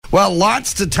Well,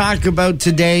 lots to talk about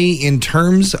today in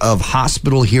terms of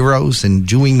hospital heroes, and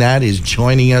doing that is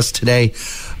joining us today,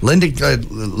 Linda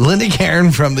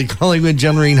Caron from the Collingwood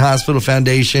General Marine Hospital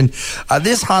Foundation.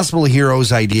 This Hospital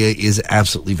Heroes idea is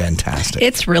absolutely fantastic.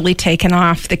 It's really taken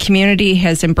off. The community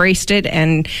has embraced it,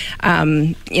 and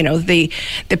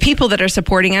the people that are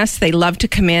supporting us, they love to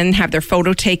come in, have their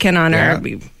photo taken on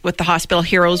with the Hospital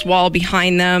Heroes wall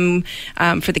behind them.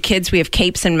 For the kids, we have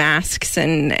capes and masks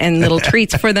and little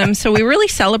treats for them. So we really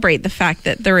celebrate the fact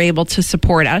that they're able to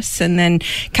support us, and then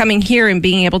coming here and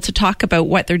being able to talk about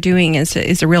what they're doing is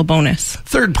a real bonus.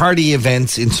 Third-party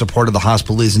events in support of the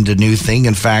hospital isn't a new thing.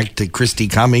 In fact, Christy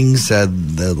Cummings,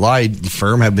 the law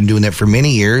firm, have been doing that for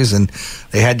many years, and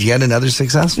they had yet another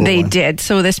successful one. They did.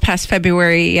 So this past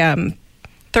February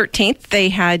 13th, they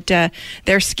had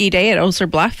their ski day at Osler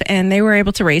Bluff, and they were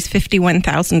able to raise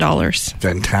 $51,000.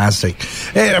 Fantastic.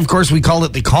 And of course, we call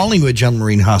it the Collingwood General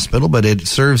Marine Hospital, but it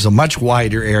serves a much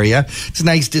wider area. It's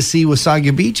nice to see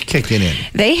Wasaga Beach kicking in.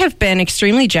 They have been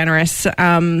extremely generous.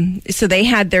 So they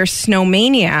had their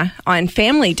Snowmania on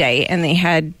Family Day, and they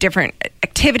had different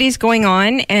activities going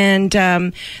on, and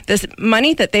this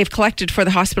money that they've collected for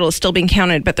the hospital is still being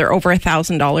counted, but they're over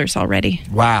 $1,000 already.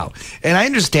 Wow. And I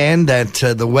understand that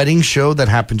the wedding show that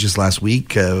happened just last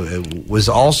week was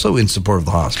also in support of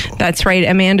the hospital. That's right.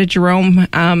 Amanda Jerome,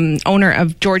 owner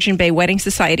of Georgian Bay Wedding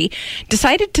Society,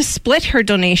 decided to split her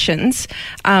donations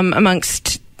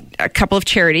amongst a couple of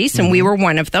charities, and we were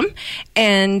one of them.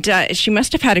 And she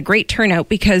must have had a great turnout,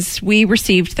 because we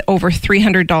received over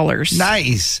 $300.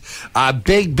 Nice.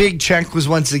 Big check was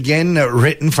once again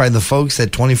written by the folks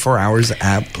at 24 Hours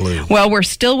at Blue. Well, we're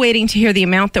still waiting to hear the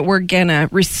amount that we're going to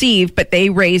receive, but they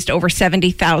raised over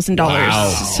 $70,000. Wow.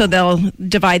 So they'll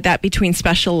divide that between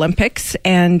Special Olympics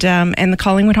and the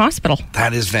Collingwood Hospital.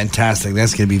 That is fantastic.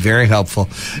 That's going to be very helpful.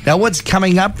 Now, what's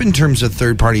coming up in terms of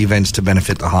third-party events to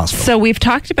benefit the hospital? So we've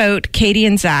talked about Katie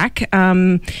and Zach.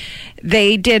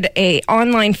 They did a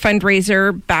online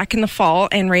fundraiser back in the fall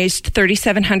and raised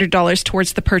 $3,700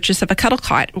 towards the purchase of a cuddle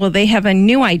cot. Well, they have a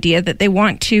new idea that they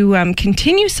want to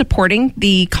continue supporting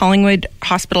the Collingwood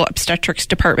Hospital Obstetrics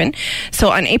Department. So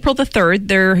on April the 3rd,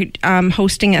 they're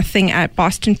hosting a thing at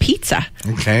Boston Pizza.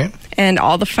 Okay. And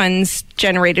all the funds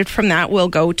generated from that will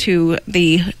go to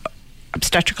the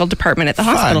obstetrical department at the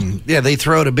hospital. Yeah, they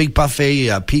throw out a big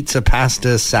buffet, pizza,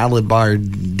 pasta, salad bar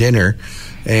dinner,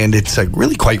 and it's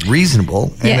really quite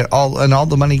reasonable. And all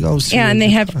the money goes to and they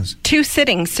have two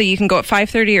sittings, so you can go at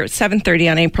 5:30 or at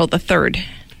 7:30 on April the 3rd.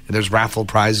 And there's raffle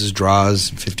prizes,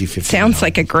 draws, 50-50. Sounds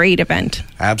like a great event.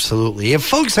 Absolutely. If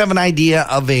folks have an idea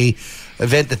of a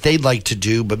event that they'd like to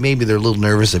do, but maybe they're a little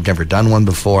nervous, they've never done one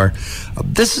before,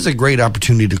 this is a great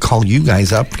opportunity to call you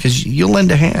guys up, because you'll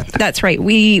lend a hand. That's right.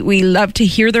 We love to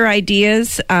hear their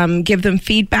ideas, give them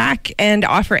feedback, and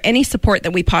offer any support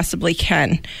that we possibly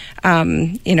can.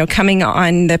 Coming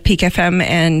on the Peak FM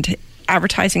and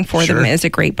advertising for them is a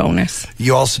great bonus.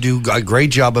 You also do a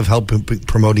great job of helping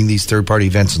promoting these third-party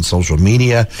events on social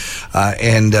media,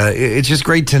 and it's just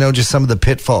great to know just some of the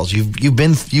pitfalls.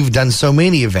 You've done so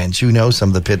many events. You know some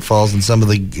of the pitfalls and some of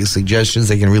the suggestions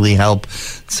that can really help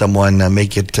someone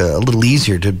make it a little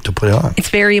easier to put on. It's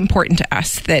very important to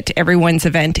us that everyone's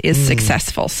event is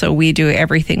successful, so we do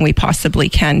everything we possibly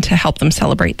can to help them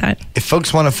celebrate that. If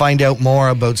folks want to find out more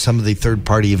about some of the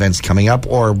third-party events coming up,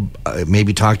 or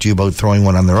maybe talk to you about throwing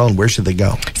one on their own, where should they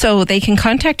go? So they can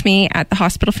contact me at the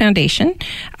Hospital Foundation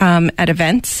at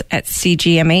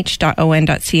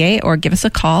events@cgmh.on.ca, or give us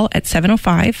a call at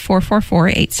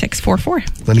 705-444-8644.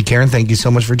 Linda Caron, thank you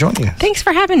so much for joining us. Thanks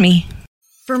for having me.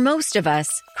 For most of us,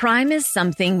 crime is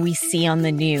something we see on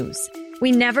the news.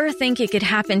 We never think it could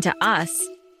happen to us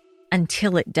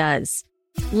until it does.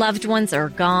 Loved ones are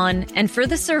gone, and for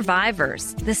the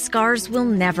survivors, the scars will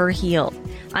never heal.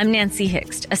 I'm Nancy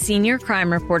Hixt, a senior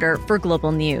crime reporter for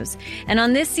Global News. And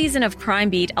on this season of Crime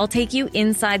Beat, I'll take you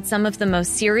inside some of the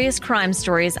most serious crime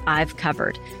stories I've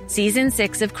covered. Season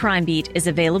 6 of Crime Beat is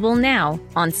available now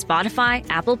on Spotify,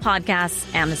 Apple Podcasts,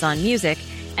 Amazon Music,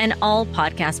 and all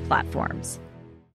podcast platforms.